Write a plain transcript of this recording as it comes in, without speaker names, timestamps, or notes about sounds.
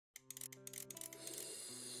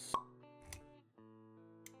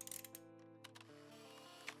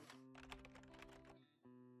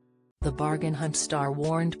the bargain hunt star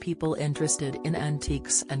warned people interested in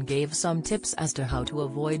antiques and gave some tips as to how to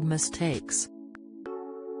avoid mistakes.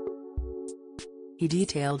 He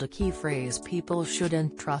detailed a key phrase people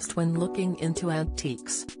shouldn't trust when looking into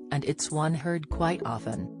antiques, and it's one heard quite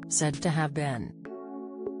often, said to have been.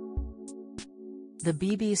 The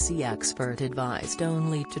BBC expert advised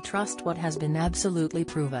only to trust what has been absolutely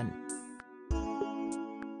proven.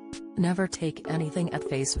 Never take anything at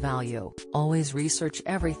face value, always research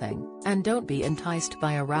everything, and don't be enticed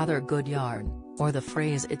by a rather good yarn, or the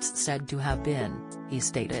phrase it's said to have been, he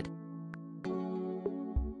stated.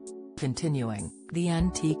 Continuing, the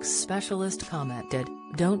antiques specialist commented,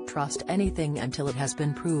 "Don't trust anything until it has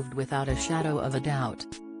been proved without a shadow of a doubt.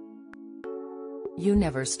 You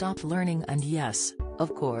never stop learning, and yes,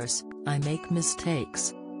 of course, I make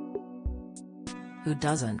mistakes. Who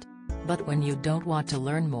doesn't? But when you don't want to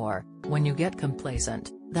learn more, when you get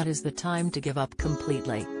complacent, that is the time to give up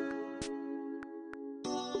completely.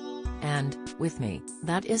 And, with me,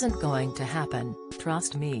 that isn't going to happen,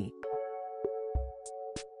 trust me."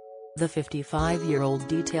 The 55-year-old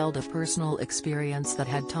detailed a personal experience that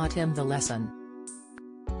had taught him the lesson.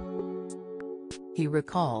 He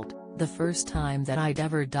recalled, "The first time that I'd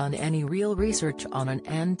ever done any real research on an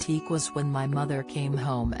antique was when my mother came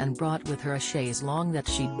home and brought with her a chaise longue that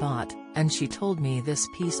she'd bought, and she told me this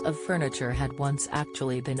piece of furniture had once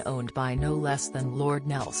actually been owned by no less than Lord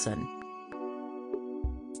Nelson.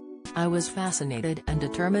 I was fascinated and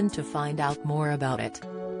determined to find out more about it.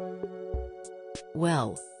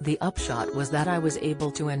 Well, the upshot was that I was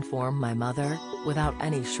able to inform my mother, without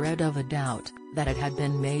any shred of a doubt, that it had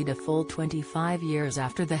been made a full 25 years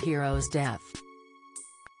after the hero's death."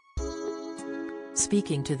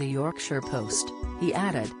 Speaking to the Yorkshire Post, he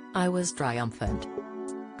added, "I was triumphant.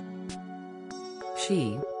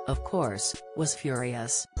 She, of course, was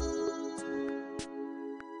furious."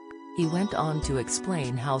 He went on to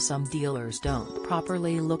explain how some dealers don't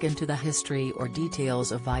properly look into the history or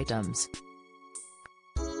details of items.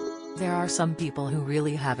 "There are some people who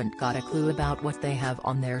really haven't got a clue about what they have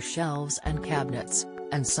on their shelves and cabinets,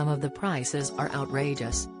 and some of the prices are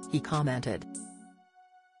outrageous," he commented.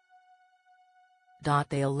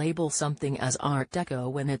 They'll label something as Art Deco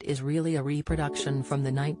when it is really a reproduction from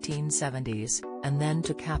the 1970s, and then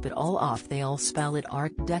to cap it all off they'll spell it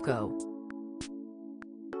Art Deco.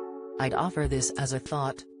 "I'd offer this as a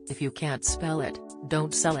thought, if you can't spell it,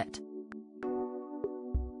 don't sell it."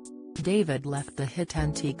 David left the hit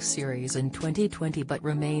antique series in 2020 but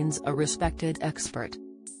remains a respected expert.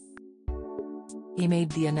 He made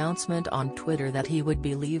the announcement on Twitter that he would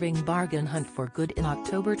be leaving Bargain Hunt for good in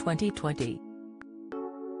October 2020.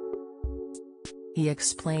 He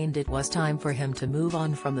explained it was time for him to move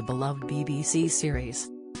on from the beloved BBC series.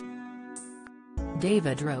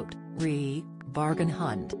 David wrote, Bargain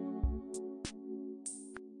Hunt.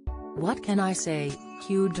 "What can I say?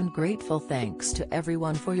 Huge and grateful thanks to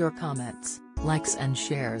everyone for your comments, likes and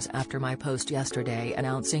shares after my post yesterday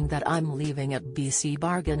announcing that I'm leaving at BC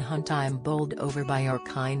Bargain Hunt. I'm bowled over by your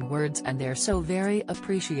kind words and they're so very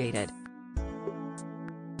appreciated.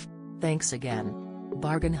 Thanks again."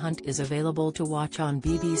 Bargain Hunt is available to watch on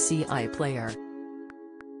BBC iPlayer.